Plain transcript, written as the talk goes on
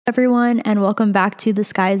everyone, and welcome back to the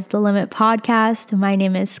Sky's the Limit podcast. My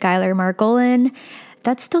name is Skylar Margolin.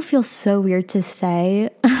 That still feels so weird to say.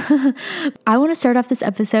 I want to start off this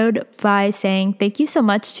episode by saying thank you so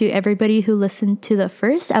much to everybody who listened to the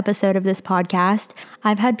first episode of this podcast.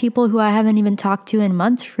 I've had people who I haven't even talked to in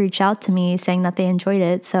months reach out to me saying that they enjoyed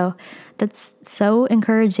it. So that's so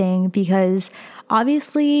encouraging because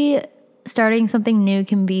obviously starting something new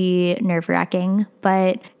can be nerve-wracking,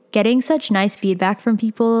 but getting such nice feedback from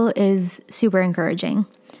people is super encouraging.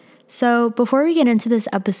 So before we get into this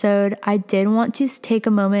episode, I did want to take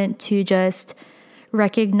a moment to just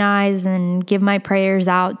recognize and give my prayers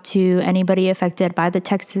out to anybody affected by the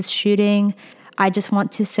Texas shooting. I just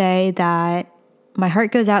want to say that my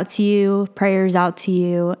heart goes out to you, prayers out to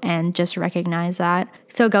you, and just recognize that.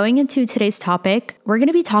 So going into today's topic, we're going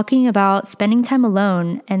to be talking about spending time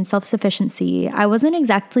alone and self-sufficiency. I wasn't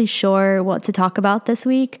exactly sure what to talk about this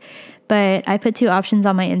week, but I put two options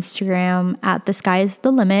on my Instagram at the sky's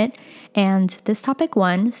the limit, and this topic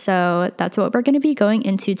won. So that's what we're going to be going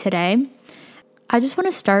into today. I just want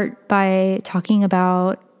to start by talking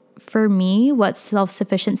about, for me, what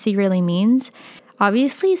self-sufficiency really means.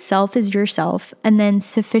 Obviously, self is yourself, and then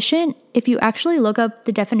sufficient, if you actually look up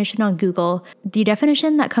the definition on Google, the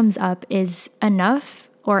definition that comes up is enough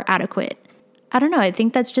or adequate. I don't know, I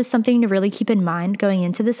think that's just something to really keep in mind going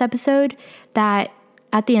into this episode, that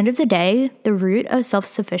at the end of the day, the root of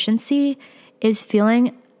self-sufficiency is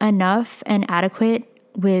feeling enough and adequate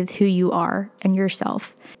with who you are and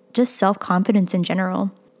yourself, just self-confidence in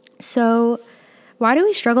general. So why do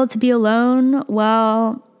we struggle to be alone?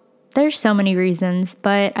 Well, there's so many reasons,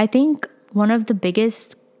 but I think one of the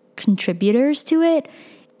biggest contributors to it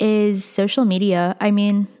is social media. I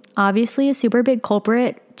mean, obviously a super big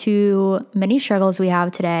culprit to many struggles we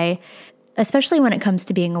have today, especially when it comes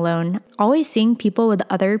to being alone. Always seeing people with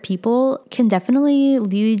other people can definitely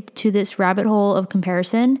lead to this rabbit hole of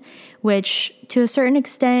comparison, which to a certain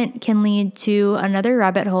extent can lead to another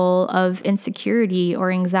rabbit hole of insecurity or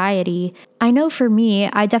anxiety. I know for me,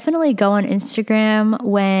 I definitely go on Instagram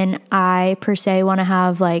when I per se want to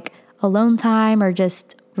have like alone time or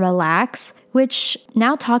just relax, which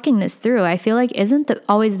now talking this through, I feel like isn't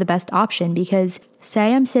always the best option, because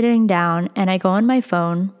say I'm sitting down and I go on my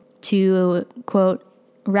phone to quote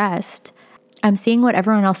rest, I'm seeing what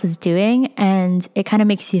everyone else is doing, and it kind of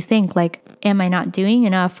makes you think like, am I not doing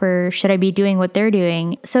enough, or should I be doing what they're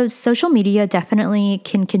doing? So social media definitely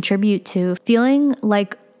can contribute to feeling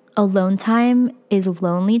like alone time is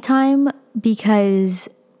lonely time, because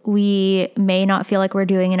we may not feel like we're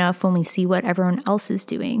doing enough when we see what everyone else is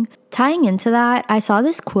doing. Tying into that, I saw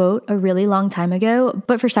this quote a really long time ago,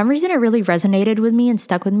 but for some reason it really resonated with me and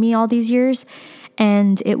stuck with me all these years.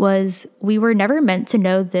 And it was, we were never meant to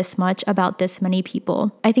know this much about this many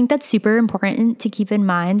people. I think that's super important to keep in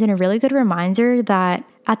mind, and a really good reminder that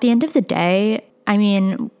at the end of the day, I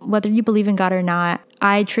mean, whether you believe in God or not,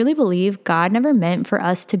 I truly believe God never meant for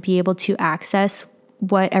us to be able to access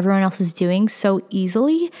what everyone else is doing so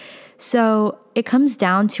easily. So it comes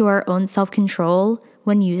down to our own self-control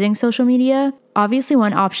when using social media. Obviously,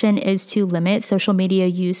 one option is to limit social media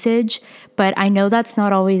usage, but I know that's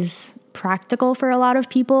not always practical for a lot of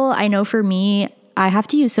people. I know for me, I have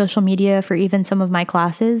to use social media for even some of my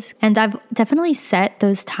classes, and I've definitely set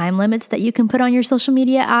those time limits that you can put on your social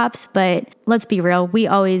media apps, but let's be real, we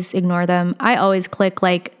always ignore them. I always click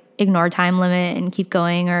like ignore time limit and keep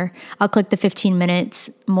going, or I'll click the 15 minutes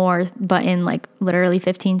more button like literally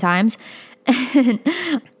 15 times.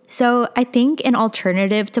 So I think an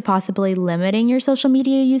alternative to possibly limiting your social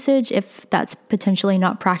media usage, if that's potentially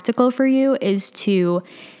not practical for you, is to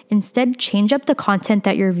instead change up the content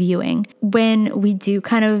that you're viewing. When we do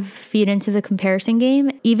kind of feed into the comparison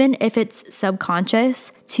game, even if it's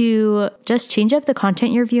subconscious, to just change up the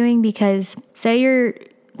content you're viewing, because say you're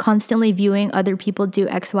constantly viewing other people do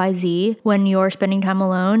XYZ when you're spending time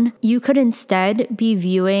alone, you could instead be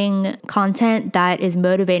viewing content that is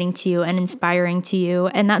motivating to you and inspiring to you.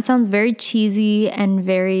 And that sounds very cheesy and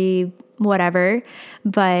very whatever,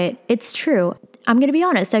 but it's true. I'm going to be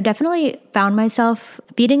honest, I definitely found myself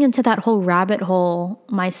feeding into that whole rabbit hole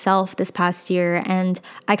myself this past year, and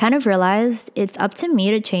I kind of realized it's up to me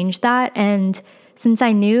to change that. And since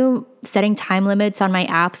I knew setting time limits on my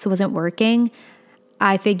apps wasn't working,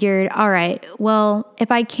 I figured, all right, well, if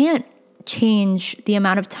I can't change the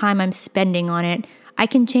amount of time I'm spending on it, I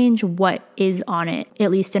can change what is on it, at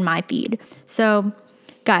least in my feed. So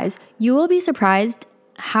guys, you will be surprised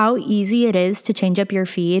how easy it is to change up your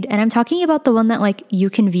feed. And I'm talking about the one that like you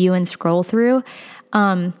can view and scroll through.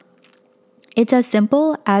 It's as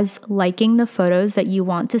simple as liking the photos that you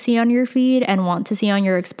want to see on your feed and want to see on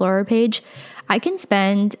your Explorer page. I can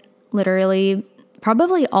spend literally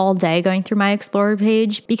probably all day going through my Explorer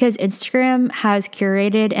page because Instagram has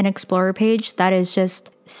curated an Explorer page that is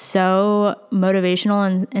just so motivational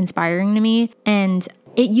and inspiring to me. And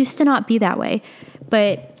it used to not be that way,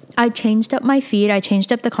 but I changed up my feed. I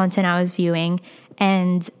changed up the content I was viewing.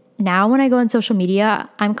 And now when I go on social media,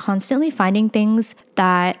 I'm constantly finding things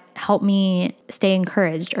that help me stay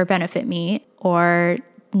encouraged or benefit me, or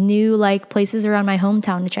new like places around my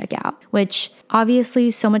hometown to check out, which obviously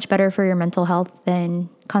is so much better for your mental health than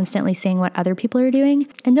constantly seeing what other people are doing.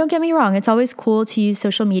 And don't get me wrong, it's always cool to use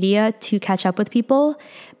social media to catch up with people.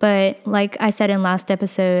 But like I said in last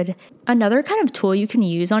episode, another kind of tool you can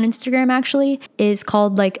use on Instagram actually is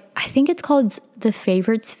called I think it's called the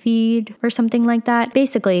favorites feed or something like that.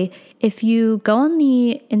 Basically, if you go on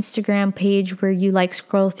the Instagram page where you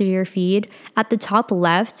scroll through your feed, at the top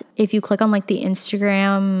left, if you click on the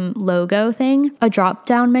Instagram logo thing, a drop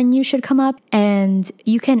down menu should come up and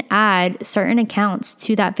you can add certain accounts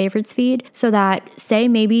to that favorites feed so that, say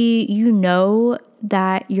maybe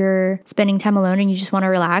that you're spending time alone and you just want to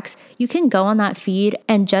relax, you can go on that feed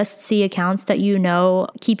and just see accounts that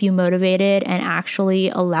keep you motivated and actually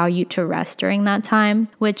allow you to rest during that time,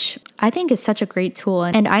 which I think is such a great tool.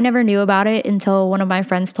 And I never knew about it until one of my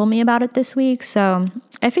friends told me about it this week. So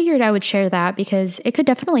I figured I would share that because it could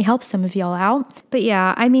definitely help some of y'all out. But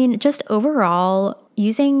yeah, I mean, just overall,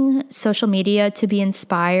 using social media to be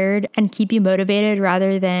inspired and keep you motivated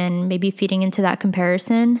rather than maybe feeding into that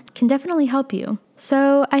comparison can definitely help you.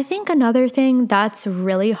 So I think another thing that's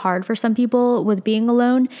really hard for some people with being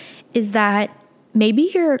alone is that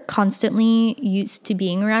maybe you're constantly used to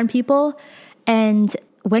being around people, and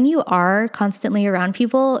when you are constantly around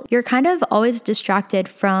people, you're kind of always distracted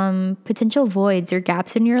from potential voids or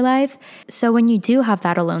gaps in your life. So when you do have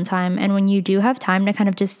that alone time and when you do have time to kind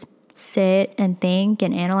of just sit and think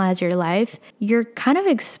and analyze your life, you're kind of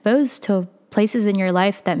exposed to places in your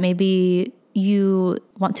life that maybe you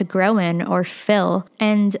want to grow in or fill.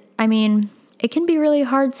 And I mean, it can be really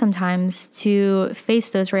hard sometimes to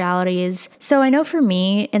face those realities. So I know for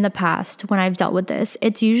me in the past, when I've dealt with this,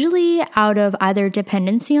 it's usually out of either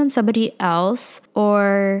dependency on somebody else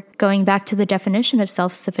or going back to the definition of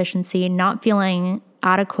self-sufficiency, not feeling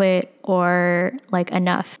adequate or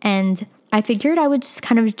enough. And I figured I would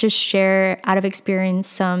just share out of experience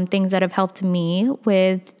some things that have helped me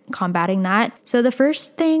with combating that. So the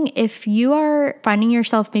first thing, if you are finding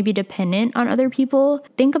yourself maybe dependent on other people,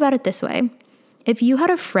 think about it this way. If you had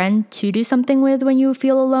a friend to do something with when you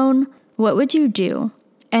feel alone, what would you do?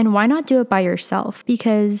 And why not do it by yourself?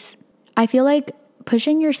 Because I feel like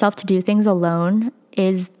pushing yourself to do things alone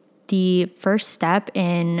is the first step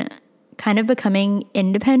in kind of becoming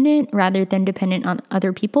independent rather than dependent on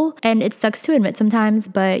other people. And it sucks to admit sometimes,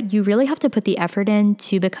 but you really have to put the effort in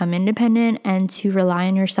to become independent and to rely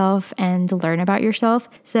on yourself and learn about yourself.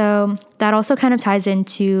 So that also kind of ties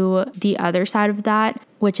into the other side of that,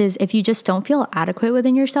 which is if you just don't feel adequate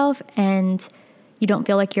within yourself and you don't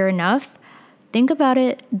feel like you're enough, think about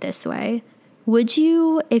it this way. Would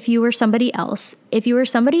you, if you were somebody else, if you were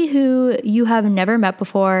somebody who you have never met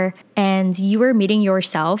before and you were meeting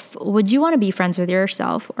yourself, would you want to be friends with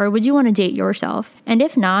yourself or would you want to date yourself? And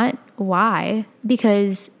if not, why?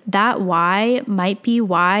 Because that why might be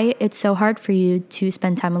why it's so hard for you to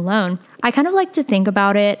spend time alone. I kind of like to think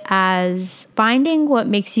about it as finding what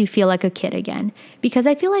makes you feel like a kid again, because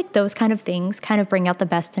I feel like those kind of things kind of bring out the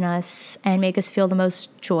best in us and make us feel the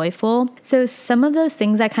most joyful. So some of those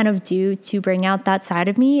things I kind of do to bring out that side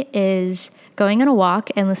of me is going on a walk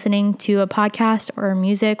and listening to a podcast or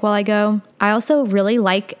music while I go. I also really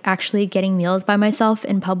like actually getting meals by myself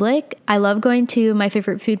in public. I love going to my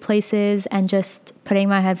favorite food places and just putting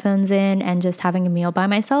my headphones in and just having a meal by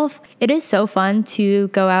myself. It is so fun to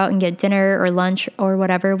go out and get dinner or lunch or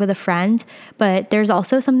whatever with a friend, but there's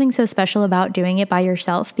also something so special about doing it by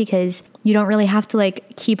yourself because you don't really have to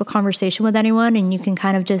keep a conversation with anyone and you can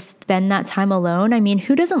kind of just spend that time alone. I mean,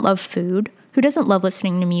 who doesn't love food? Who doesn't love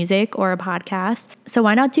listening to music or a podcast? So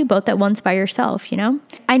why not do both at once by yourself, you know?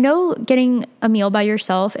 I know getting a meal by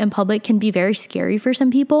yourself in public can be very scary for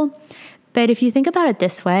some people, but if you think about it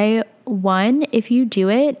this way, one, if you do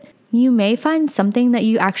it, you may find something that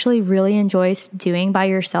you actually really enjoy doing by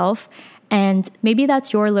yourself, and maybe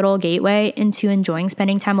that's your little gateway into enjoying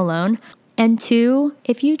spending time alone. And two,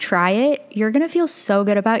 if you try it, you're going to feel so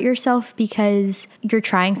good about yourself because you're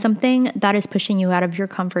trying something that is pushing you out of your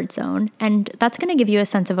comfort zone. And that's going to give you a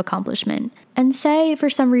sense of accomplishment. And say for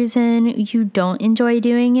some reason you don't enjoy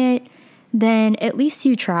doing it, then at least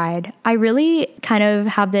you tried. I really kind of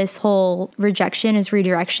have this whole rejection is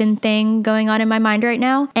redirection thing going on in my mind right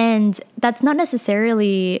now. And that's not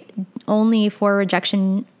necessarily only for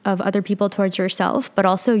rejection of other people towards yourself, but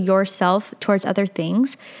also yourself towards other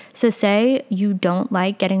things. So say you don't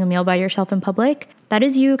like getting a meal by yourself in public. That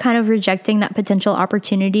is you kind of rejecting that potential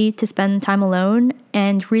opportunity to spend time alone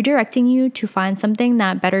and redirecting you to find something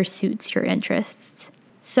that better suits your interests.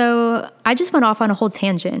 So I just went off on a whole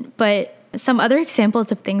tangent, but some other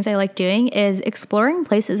examples of things I like doing is exploring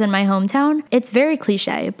places in my hometown. It's very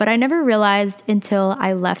cliche, but I never realized until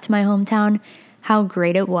I left my hometown how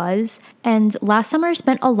great it was. And last summer I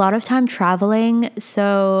spent a lot of time traveling.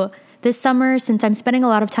 So this summer, since I'm spending a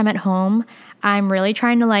lot of time at home, I'm really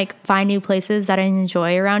trying to find new places that I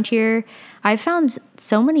enjoy around here. I found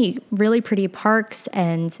so many really pretty parks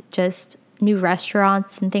and just new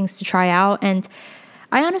restaurants and things to try out. And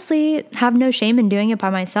I honestly have no shame in doing it by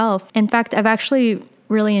myself. In fact, I've actually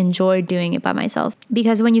really enjoyed doing it by myself,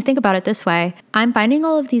 because when you think about it this way, I'm finding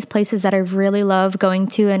all of these places that I really love going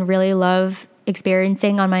to and really love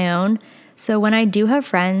experiencing on my own. So when I do have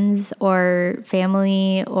friends or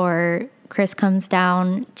family or Chris comes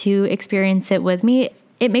down to experience it with me,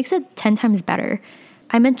 it makes it 10 times better.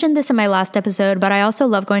 I mentioned this in my last episode, but I also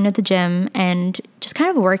love going to the gym and just kind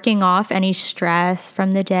of working off any stress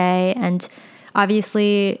from the day. And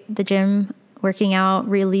obviously the gym working out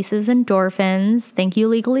releases endorphins. Thank you,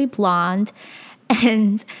 Legally Blonde.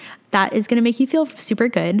 And that is going to make you feel super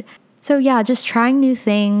good. So yeah, just trying new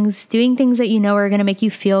things, doing things that you know are going to make you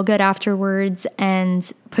feel good afterwards,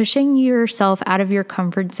 and pushing yourself out of your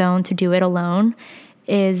comfort zone to do it alone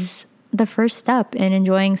is the first step in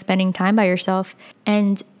enjoying spending time by yourself.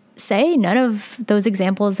 And say none of those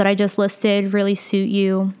examples that I just listed really suit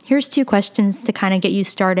you. Here's 2 questions to kind of get you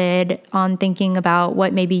started on thinking about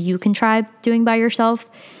what maybe you can try doing by yourself.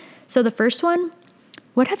 So the first one,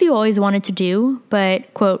 what have you always wanted to do,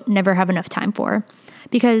 but quote, never have enough time for?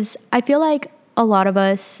 Because I feel like a lot of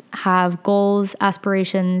us have goals,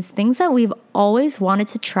 aspirations, things that we've always wanted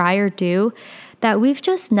to try or do that we've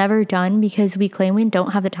just never done because we claim we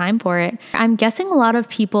don't have the time for it. I'm guessing a lot of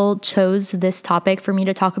people chose this topic for me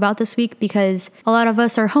to talk about this week because a lot of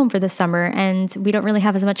us are home for the summer and we don't really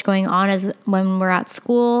have as much going on as when we're at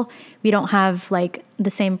school. We don't have the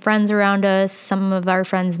same friends around us. Some of our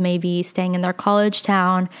friends may be staying in their college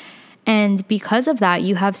town. And because of that,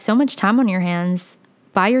 you have so much time on your hands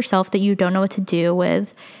by yourself that you don't know what to do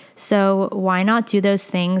with. So why not do those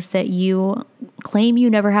things that you claim you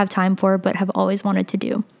never have time for but have always wanted to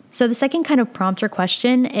do? So the second kind of prompt or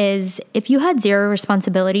question is, if you had 0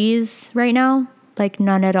 responsibilities right now,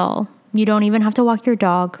 none at all, you don't even have to walk your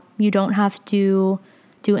dog, you don't have to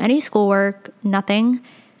do any schoolwork, nothing,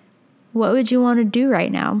 what would you want to do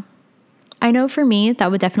right now? I know for me,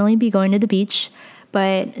 that would definitely be going to the beach,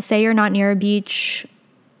 but say you're not near a beach,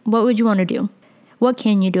 what would you want to do? What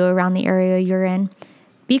can you do around the area you're in?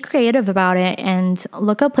 Be creative about it and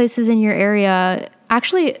look up places in your area.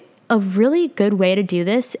 Actually, a really good way to do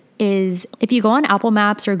this is if you go on Apple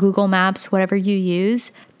Maps or Google Maps, whatever you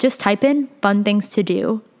use, just type in fun things to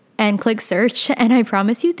do and click search, and I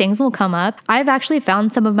promise you things will come up. I've actually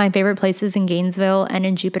found some of my favorite places in Gainesville and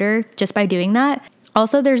in Jupiter just by doing that.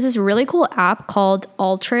 Also, there's this really cool app called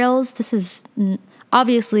All Trails. This is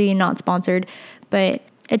obviously not sponsored, but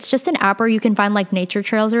it's just an app where you can find nature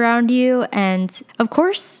trails around you. And of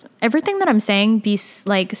course, everything that I'm saying, be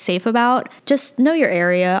safe about. Just know your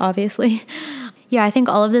area, obviously. Yeah, I think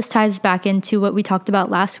all of this ties back into what we talked about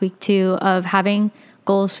last week too, of having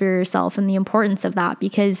goals for yourself and the importance of that.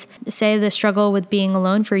 Because say the struggle with being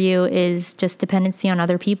alone for you is just dependency on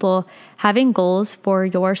other people. Having goals for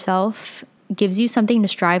yourself gives you something to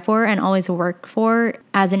strive for and always work for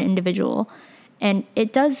as an individual. And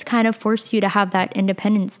it does kind of force you to have that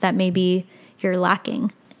independence that maybe you're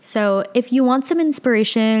lacking. So if you want some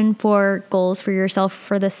inspiration for goals for yourself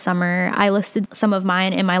for this summer, I listed some of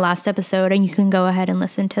mine in my last episode and you can go ahead and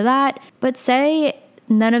listen to that. But say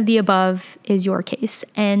none of the above is your case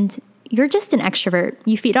and you're just an extrovert.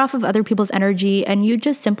 You feed off of other people's energy and you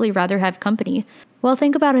just simply rather have company. Well,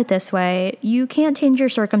 think about it this way. You can't change your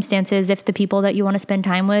circumstances if the people that you want to spend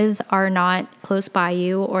time with are not close by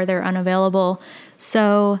you or they're unavailable.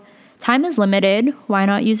 So time is limited. Why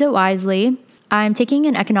not use it wisely? I'm taking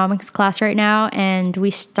an economics class right now, and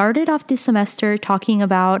we started off this semester talking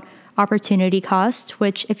about opportunity cost,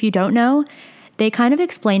 which if you don't know, they kind of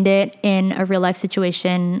explained it in a real life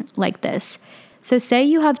situation like this. So say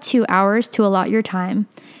you have 2 hours to allot your time.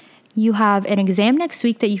 You have an exam next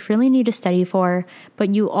week that you really need to study for,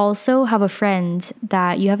 but you also have a friend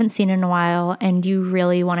that you haven't seen in a while and you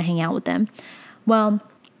really want to hang out with them. Well,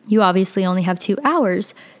 you obviously only have 2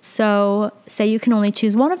 hours. So say you can only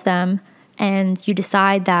choose one of them and you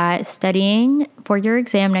decide that studying for your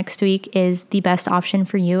exam next week is the best option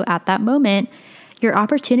for you at that moment, your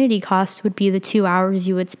opportunity cost would be the 2 hours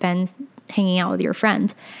you would spend hanging out with your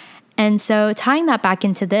friend. And so tying that back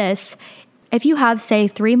into this, if you have, say,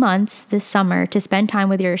 3 months this summer to spend time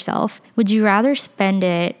with yourself, would you rather spend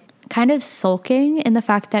it kind of sulking in the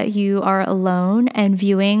fact that you are alone and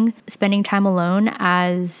viewing spending time alone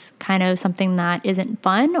as kind of something that isn't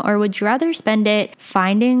fun? Or would you rather spend it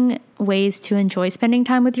finding ways to enjoy spending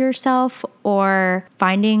time with yourself, or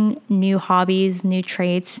finding new hobbies, new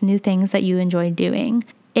traits, new things that you enjoy doing?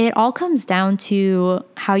 It all comes down to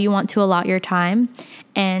how you want to allot your time.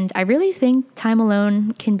 And I really think time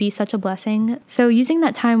alone can be such a blessing. So using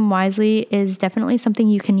that time wisely is definitely something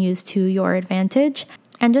you can use to your advantage.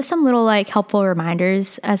 And just some little helpful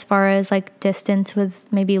reminders as far as distance with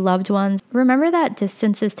maybe loved ones. Remember that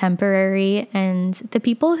distance is temporary, and the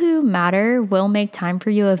people who matter will make time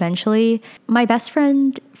for you eventually. My best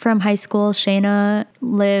friend from high school, Shayna,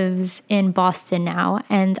 lives in Boston now,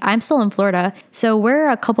 and I'm still in Florida. So we're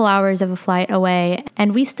a couple hours of a flight away,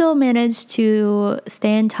 and we still manage to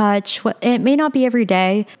stay in touch. It may not be every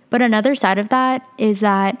day, but another side of that is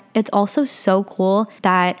that it's also so cool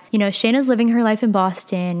that, Shayna's living her life in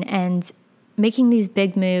Boston and making these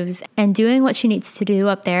big moves and doing what she needs to do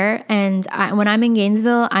up there. And when I'm in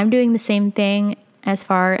Gainesville, I'm doing the same thing as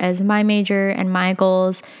far as my major and my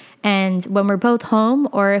goals. And when we're both home,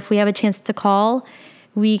 or if we have a chance to call,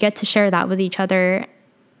 we get to share that with each other.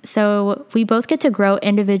 So we both get to grow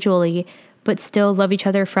individually, but still love each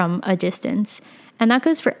other from a distance. And that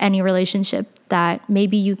goes for any relationship that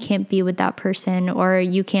maybe you can't be with that person, or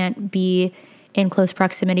you can't be in close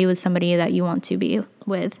proximity with somebody that you want to be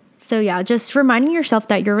with. So yeah, just reminding yourself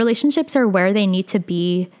that your relationships are where they need to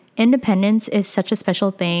be. Independence is such a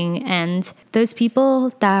special thing. And those people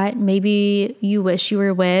that maybe you wish you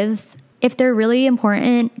were with, if they're really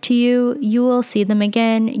important to you, you will see them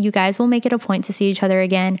again. You guys will make it a point to see each other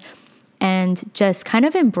again. And just kind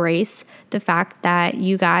of embrace the fact that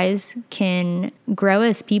you guys can grow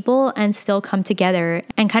as people and still come together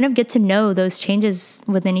and kind of get to know those changes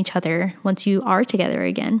within each other once you are together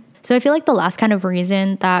again. So I feel like the last kind of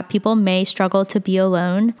reason that people may struggle to be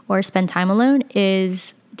alone or spend time alone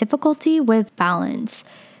is difficulty with balance.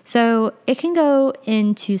 So it can go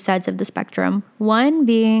in two sides of the spectrum. One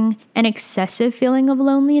being an excessive feeling of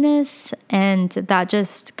loneliness, and that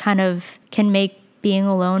just kind of can make being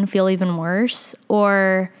alone feel even worse,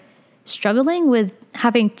 or struggling with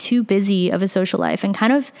having too busy of a social life and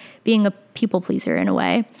kind of being a people pleaser in a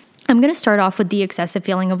way. I'm going to start off with the excessive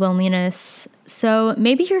feeling of loneliness. So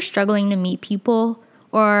maybe you're struggling to meet people,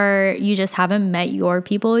 or you just haven't met your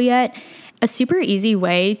people yet. A super easy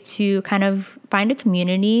way to kind of find a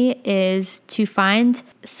community is to find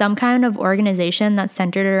some kind of organization that's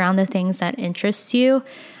centered around the things that interest you.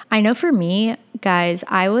 I know for me, guys,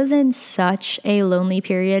 I was in such a lonely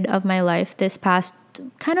period of my life this past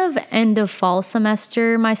kind of end of fall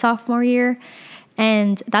semester, my sophomore year.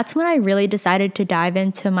 And that's when I really decided to dive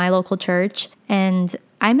into my local church. And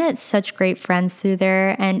I met such great friends through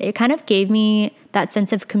there. And it kind of gave me that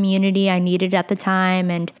sense of community I needed at the time.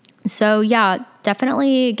 And so, yeah,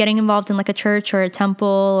 definitely getting involved in a church or a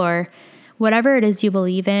temple or whatever it is you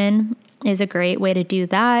believe in is a great way to do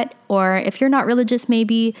that. Or if you're not religious,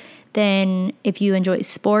 maybe, then if you enjoy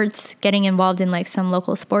sports, getting involved in some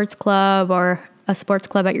local sports club or a sports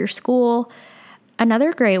club at your school.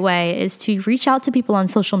 Another great way is to reach out to people on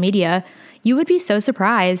social media. You would be so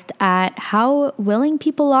surprised at how willing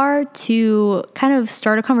people are to kind of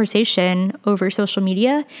start a conversation over social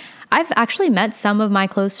media. I've actually met some of my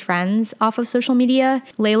close friends off of social media.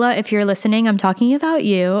 Layla, if you're listening, I'm talking about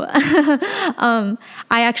you. I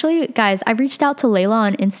reached out to Layla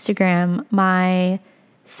on Instagram my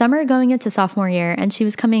summer going into sophomore year, and she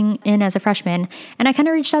was coming in as a freshman. And I kind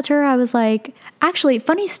of reached out to her. I was like, actually,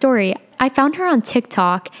 funny story. I found her on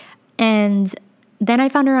TikTok, and then I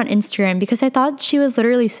found her on Instagram because I thought she was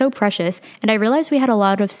literally so precious. And I realized we had a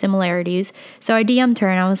lot of similarities. So I DM'd her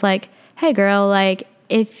and I was like, hey girl,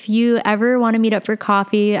 if you ever want to meet up for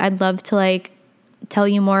coffee, I'd love to tell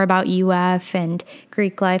you more about UF and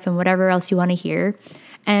Greek life and whatever else you want to hear.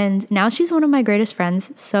 And now she's one of my greatest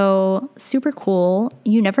friends. So super cool.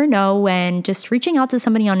 You never know when just reaching out to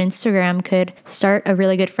somebody on Instagram could start a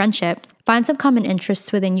really good friendship. Find some common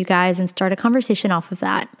interests within you guys and start a conversation off of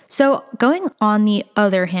that. So going on the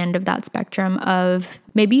other hand of that spectrum of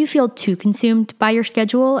maybe you feel too consumed by your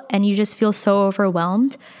schedule and you just feel so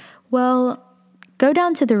overwhelmed. Well, go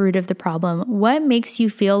down to the root of the problem. What makes you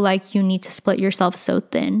feel like you need to split yourself so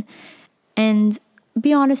thin? And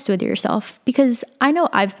be honest with yourself, because I know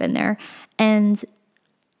I've been there. And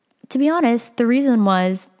to be honest, the reason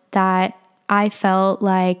was that I felt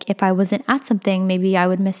like if I wasn't at something, maybe I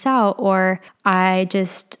would miss out, or I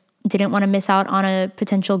just didn't want to miss out on a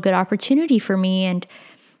potential good opportunity for me. And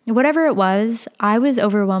whatever it was, I was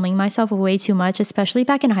overwhelming myself way too much, especially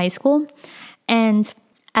back in high school. And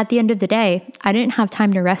at the end of the day, I didn't have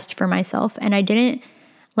time to rest for myself, and I didn't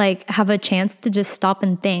have a chance to just stop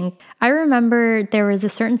and think. I remember there was a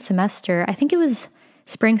certain semester, I think it was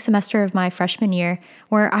spring semester of my freshman year,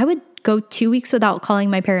 where I would go 2 weeks without calling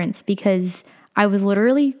my parents because I was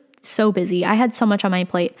literally so busy. I had so much on my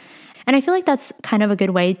plate. And I feel like that's kind of a good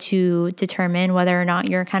way to determine whether or not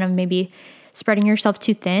you're kind of maybe spreading yourself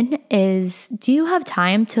too thin is, do you have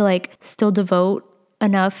time to still devote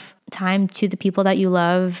enough time to the people that you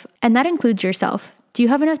love? And that includes yourself. Do you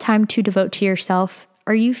have enough time to devote to yourself?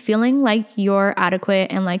 Are you feeling like you're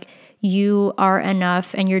adequate and you are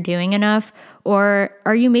enough and you're doing enough? Or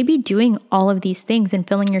are you maybe doing all of these things and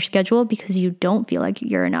filling your schedule because you don't feel like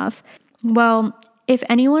you're enough? Well, if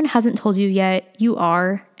anyone hasn't told you yet, you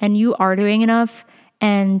are, and you are doing enough,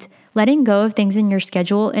 and letting go of things in your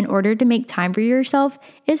schedule in order to make time for yourself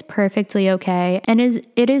is perfectly okay, and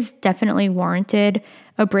it is definitely warranted.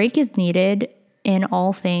 A break is needed in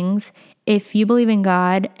all things. If you believe in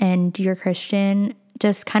God and you're Christian,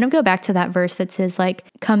 just kind of go back to that verse that says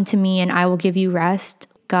come to me and I will give you rest.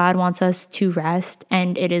 God wants us to rest,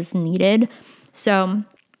 and it is needed. So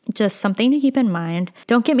just something to keep in mind.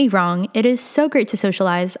 Don't get me wrong, it is so great to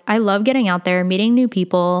socialize. I love getting out there, meeting new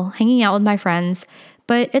people, hanging out with my friends,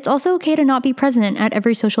 but it's also okay to not be present at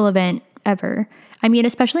every social event ever. I mean,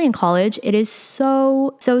 especially in college, it is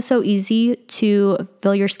so easy to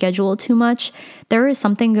fill your schedule too much. There is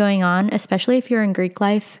something going on, especially if you're in Greek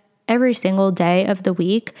life, every single day of the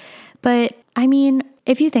week. But I mean,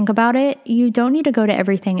 if you think about it, you don't need to go to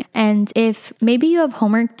everything. And if maybe you have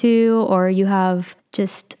homework due or you have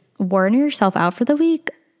just worn yourself out for the week,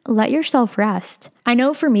 let yourself rest. I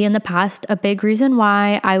know for me in the past, a big reason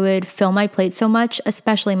why I would fill my plate so much,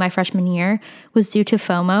 especially my freshman year, was due to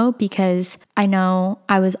FOMO, because I know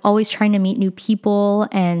I was always trying to meet new people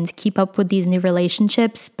and keep up with these new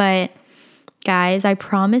relationships. But guys, I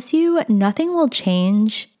promise you, nothing will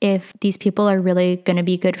change if these people are really going to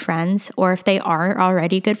be good friends, or if they are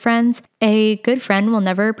already good friends. A good friend will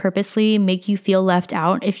never purposely make you feel left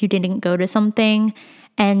out if you didn't go to something.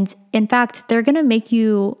 And in fact, they're going to make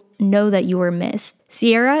you know that you were missed.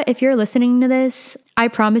 Sierra, if you're listening to this, I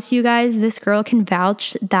promise you guys, this girl can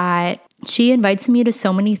vouch that she invites me to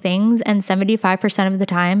so many things, and 75% of the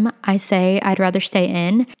time I say I'd rather stay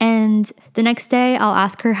in. And the next day I'll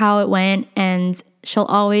ask her how it went, and she'll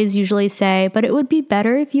always usually say, but it would be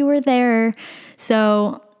better if you were there.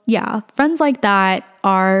 So yeah, friends like that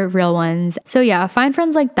are real ones. So yeah, find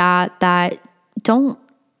friends like that don't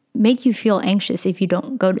make you feel anxious if you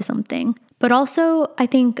don't go to something. But also, I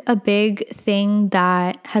think a big thing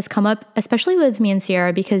that has come up, especially with me and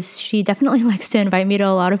Sierra, because she definitely likes to invite me to a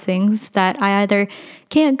lot of things that I either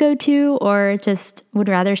can't go to or just would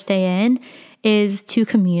rather stay in, is to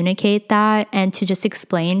communicate that and to just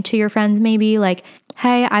explain to your friends maybe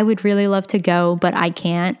hey, I would really love to go, but I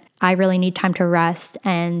can't. I really need time to rest,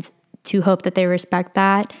 and to hope that they respect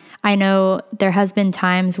that. I know there has been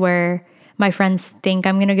times where my friends think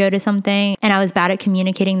I'm going to go to something and I was bad at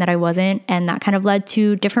communicating that I wasn't, and that kind of led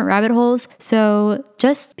to different rabbit holes. So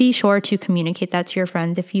just be sure to communicate that to your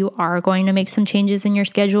friends if you are going to make some changes in your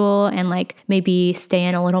schedule and maybe stay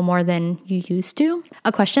in a little more than you used to.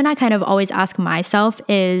 A question I kind of always ask myself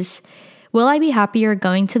is, will I be happier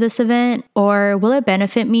going to this event, or will it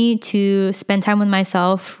benefit me to spend time with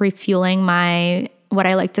myself, refueling my, what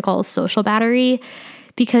I like to call, social battery?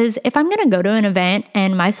 Because if I'm going to go to an event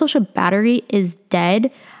and my social battery is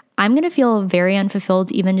dead, I'm going to feel very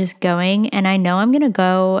unfulfilled even just going. And I know I'm going to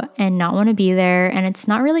go and not want to be there, and it's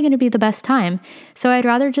not really going to be the best time. So I'd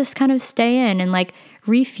rather just kind of stay in and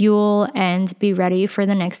refuel and be ready for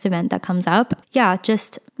the next event that comes up. Yeah,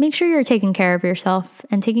 just make sure you're taking care of yourself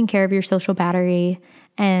and taking care of your social battery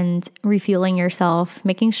and refueling yourself,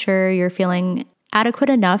 making sure you're feeling adequate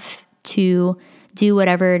enough to do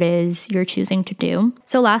whatever it is you're choosing to do.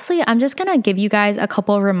 So lastly, I'm just going to give you guys a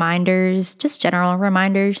couple reminders, just general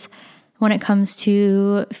reminders when it comes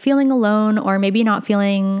to feeling alone or maybe not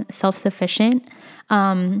feeling self-sufficient.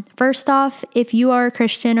 First off, if you are a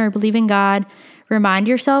Christian or believe in God, remind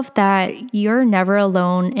yourself that you're never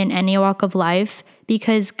alone in any walk of life,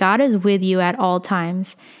 because God is with you at all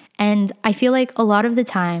times. And I feel like a lot of the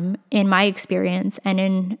time, in my experience and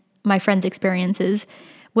in my friends' experiences,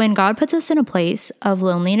 when God puts us in a place of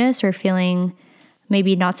loneliness or feeling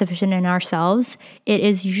maybe not sufficient in ourselves, it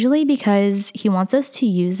is usually because he wants us to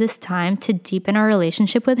use this time to deepen our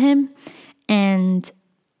relationship with him. And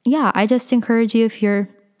yeah, I just encourage you, if you're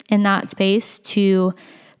in that space, to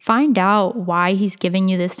find out why he's giving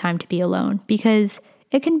you this time to be alone, because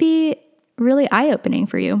it can be really eye-opening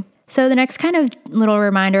for you. So the next kind of little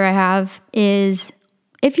reminder I have is,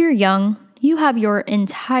 if you're young, you have your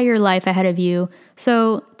entire life ahead of you.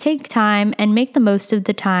 So take time and make the most of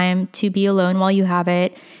the time to be alone while you have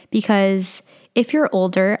it, because if you're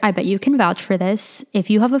older, I bet you can vouch for this. If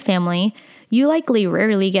you have a family, you likely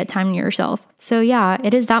rarely get time to yourself. So yeah,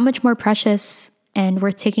 it is that much more precious and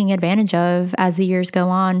worth taking advantage of as the years go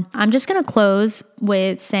on. I'm just going to close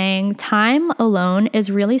with saying time alone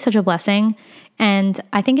is really such a blessing, and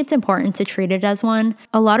I think it's important to treat it as one.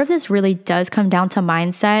 A lot of this really does come down to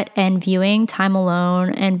mindset and viewing time alone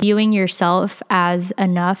and viewing yourself as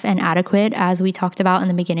enough and adequate, as we talked about in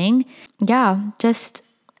the beginning. Yeah, just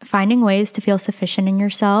finding ways to feel sufficient in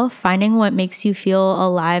yourself, finding what makes you feel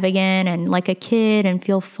alive again and like a kid and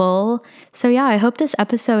feel full. So yeah, I hope this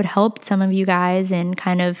episode helped some of you guys in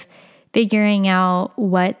kind of figuring out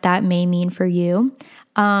what that may mean for you.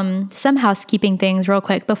 Some housekeeping things real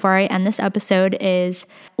quick before I end this episode is,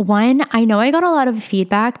 one, I know I got a lot of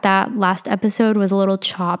feedback that last episode was a little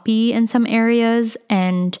choppy in some areas,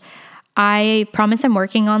 and I promise I'm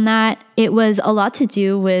working on that. It was a lot to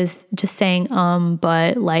do with just saying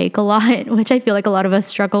but like a lot, which I feel like a lot of us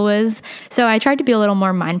struggle with. So I tried to be a little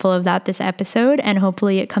more mindful of that this episode, and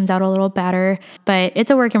hopefully it comes out a little better. But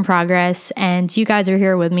it's a work in progress, and you guys are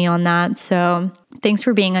here with me on that. So thanks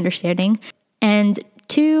for being understanding. And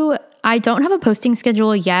two, I don't have a posting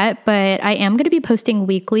schedule yet, but I am going to be posting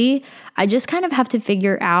weekly. I just kind of have to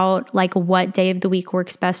figure out like what day of the week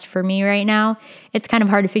works best for me right now. It's kind of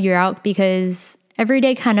hard to figure out because every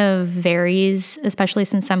day kind of varies, especially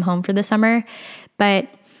since I'm home for the summer. But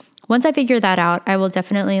once I figure that out, I will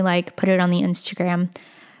definitely like put it on the Instagram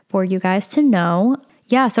for you guys to know.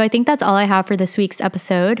 Yeah, so I think that's all I have for this week's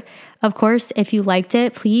episode. Of course, if you liked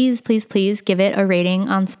it, please give it a rating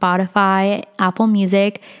on Spotify, Apple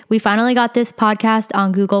Music. We finally got this podcast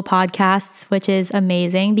on Google Podcasts, which is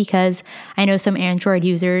amazing because I know some Android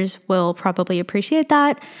users will probably appreciate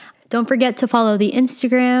that. Don't forget to follow the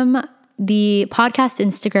Instagram. The podcast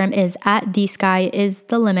Instagram is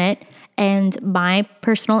 @theskyisthelimit. And my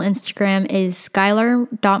personal Instagram is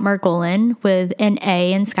skylar.margolin with an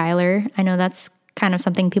A in Skylar. I know that's kind of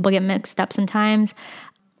something people get mixed up sometimes.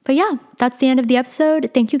 But yeah, that's the end of the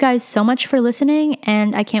episode. Thank you guys so much for listening,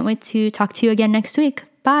 and I can't wait to talk to you again next week.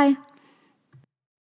 Bye.